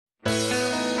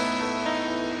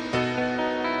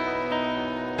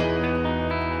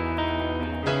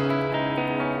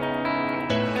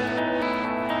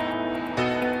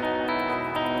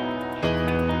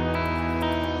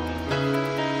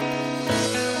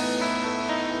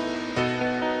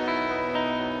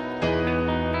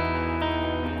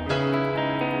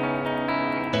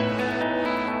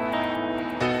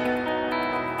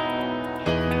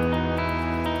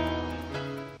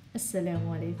Assalamu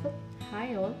alaikum.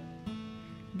 Hi all.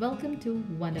 Welcome to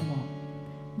Wonder-Mom.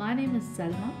 My name is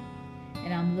Salma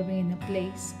and I'm living in a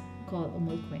place called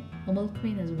Queen.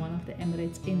 Queen is one of the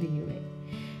Emirates in the UAE.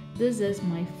 This is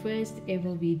my first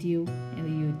ever video in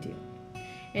the YouTube.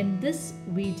 And this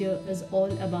video is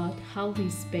all about how we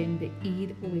spend the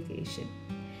Eid vacation.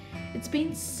 It's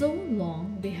been so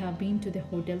long we have been to the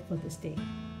hotel for this day.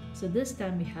 So this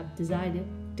time we have decided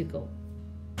to go.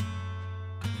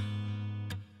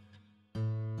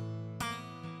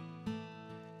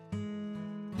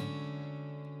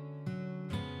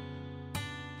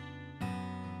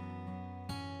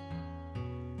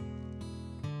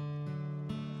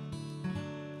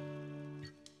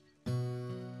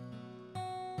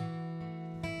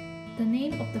 The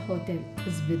name of the hotel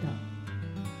is Vida.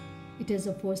 It is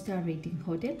a 4-star rating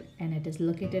hotel and it is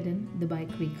located in Dubai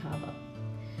Creek Harbour.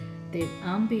 Their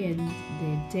ambience,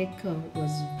 their decor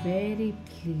was very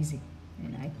pleasing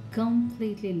and I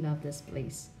completely love this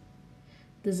place.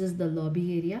 This is the lobby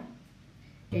area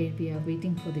and we are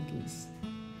waiting for the keys.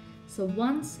 So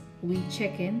once we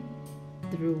check in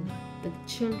the room, the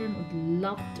children would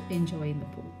love to enjoy in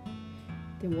the pool.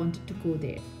 They wanted to go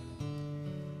there.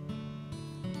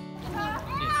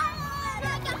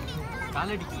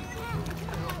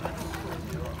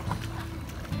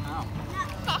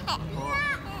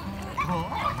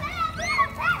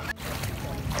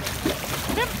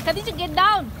 Khadija, get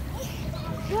down.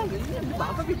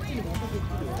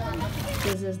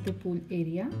 This is the pool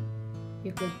area.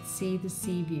 You could see the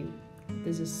sea view.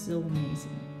 This is so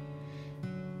amazing.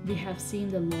 We have seen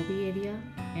the lobby area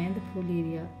and the pool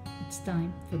area. It's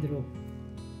time for the room.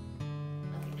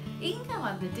 இங்க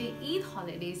வந்துட்டு Eid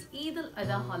holidays Eid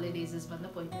அதா holidays வந்து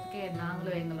போயிட்டு இருக்கு.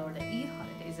 நாங்களும் எங்களோட ஈத்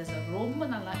ஹாலிடேஸை ரொம்ப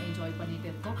நல்லா என்ஜாய் பண்ணிட்டு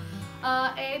இருக்கோம்.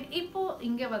 அண்ட் இப்போ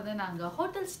இங்கே வந்து நாங்கள்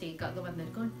ஹோட்டல் ஸ்டேக்காக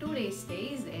வந்திருக்கோம். 2 days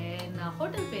stays and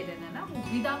ஹோட்டல் பேர் என்னன்னா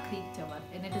விதா creek tower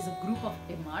and it is a group of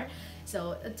EMAAR. So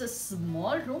it's a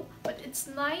small room but it's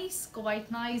nice, quite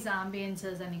nice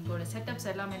ambiences and இங்கோட setups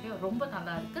எல்லாமே ரொம்ப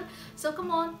நல்லா இருக்கு. So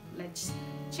come on, let's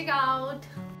check out.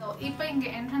 So இப்போ இங்கே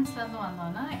என்ட்ரன்ஸ்ல இருந்து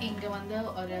வந்தோம்னா இங்கே வந்து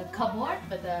ஒரு cupboard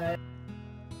with a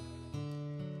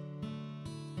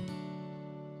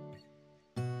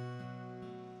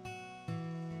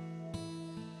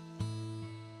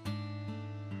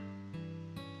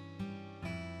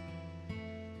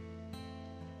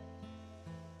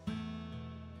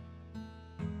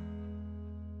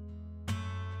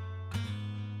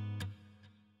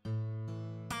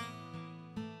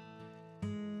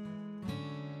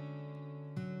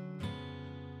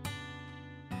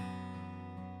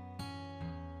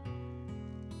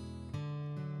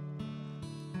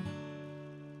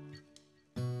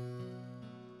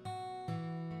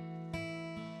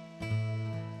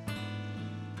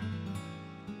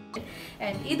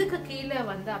and இதுக்கு கீழே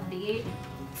வந்து அப்படியே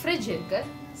ஃப்ரிட்ஜ் இருக்கு.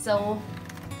 ஸோ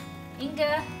இங்கே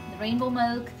ரெயின்போ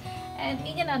மில்க் அண்ட்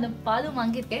இங்கே நான் பாலும்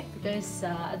வாங்கியிருக்கேன் பிகாஸ்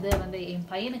அது வந்து என்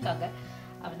பையனுக்காக.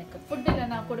 அவனுக்கு ஃபுட்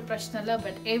இல்லைன்னா கூட பிரச்சனை இல்லை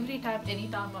பட் எனி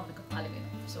டைம் அவனுக்கு பால்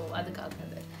வேணும். ஸோ அதுக்காக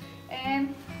அது. And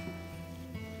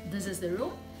this is the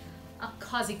room, a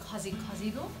cozy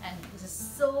room and this is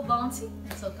so bouncy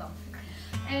and so comfy.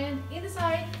 And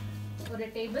inside ஒரு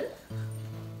table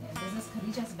and this is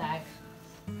Khadija's bag.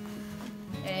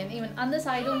 And even on the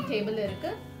side on table irukku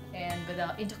and with a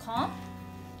intercom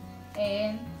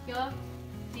and here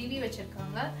TV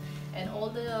vechirukanga and all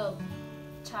the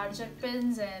charger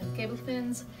pins and cable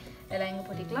pins ella inga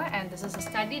potikla. And this is a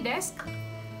study desk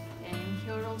and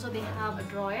here also they have a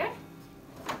drawer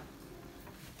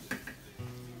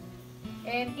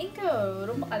and inga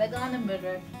romba alagana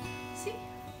mirror. See,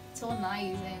 so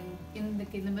nice and in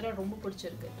the mirror romba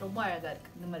pidichirukku, romba alaga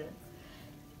irukku இந்த mirror.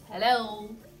 Hello.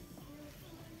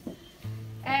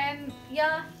 And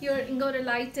yeah, here inga ஒரு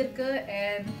light இருக்கு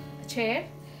and chair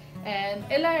and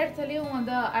எல்லா இடத்துலயும்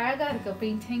வந்து அழகா இருக்கு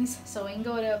paintings. So இங்க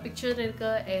ஒரு picture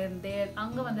இருக்கு and there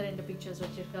அங்க வந்து 2 pictures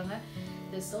வச்சிருக்காங்க.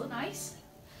 This is so nice.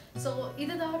 So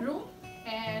இதுதான் room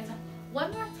and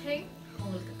one more thing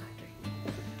உங்களுக்கு காட்டுறேன்.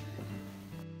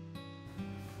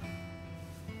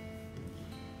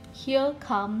 Here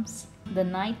comes the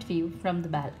night view from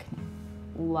the balcony.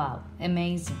 Wow,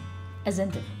 amazing,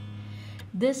 isn't it?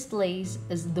 This place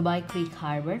is Dubai Creek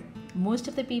Harbour. Most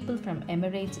of the people from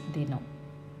Emirates, they know.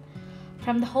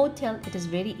 From the hotel, it is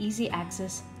very easy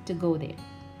access to go there.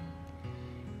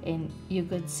 And you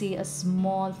could see a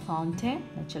small fountain.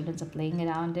 The children are playing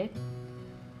around it.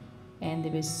 And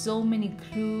there were so many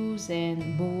crews and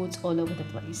boats all over the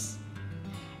place.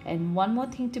 And one more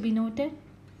thing to be noted,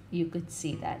 you could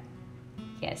see that.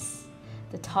 Yes,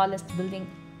 the tallest building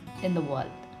in the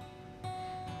world.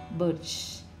 Burj.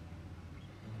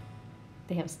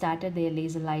 They have started their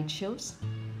laser light shows.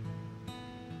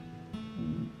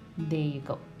 There you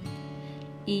go.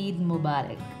 Eid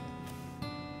Mubarak.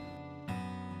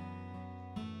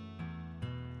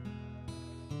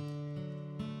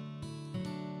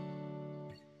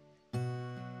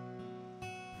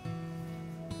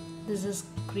 This is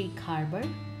Greek Harbor.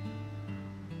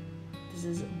 This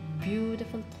is a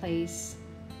beautiful place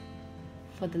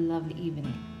for the lovely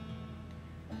evening.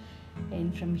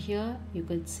 And from here you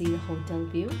could see the hotel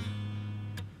view.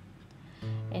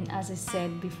 And as I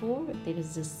said before, there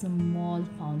is a small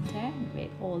fountain where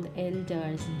all the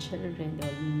elders and children, they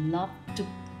all love to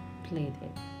play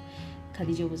there.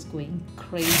 Khadija was going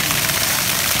crazy.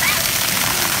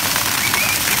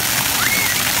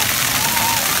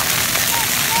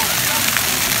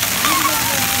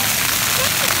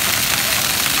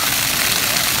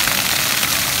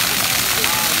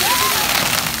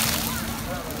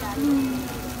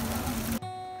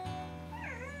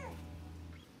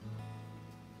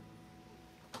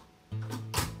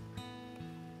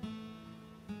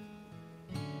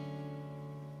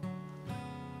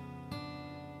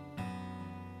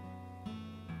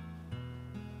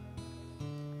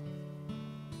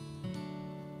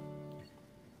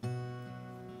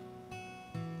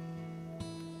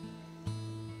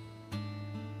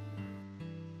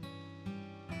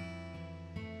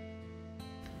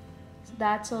 So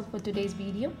that's all for today's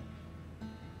video.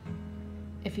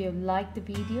 If you liked the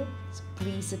video,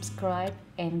 please subscribe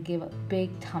and give a big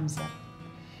thumbs up.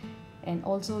 And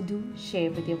also do share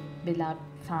with your beloved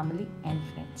family and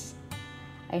friends.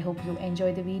 I hope you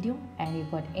enjoyed the video and you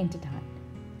got entertained.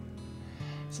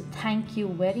 So thank you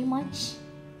very much.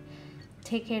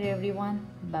 Take care everyone.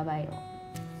 Bye bye all.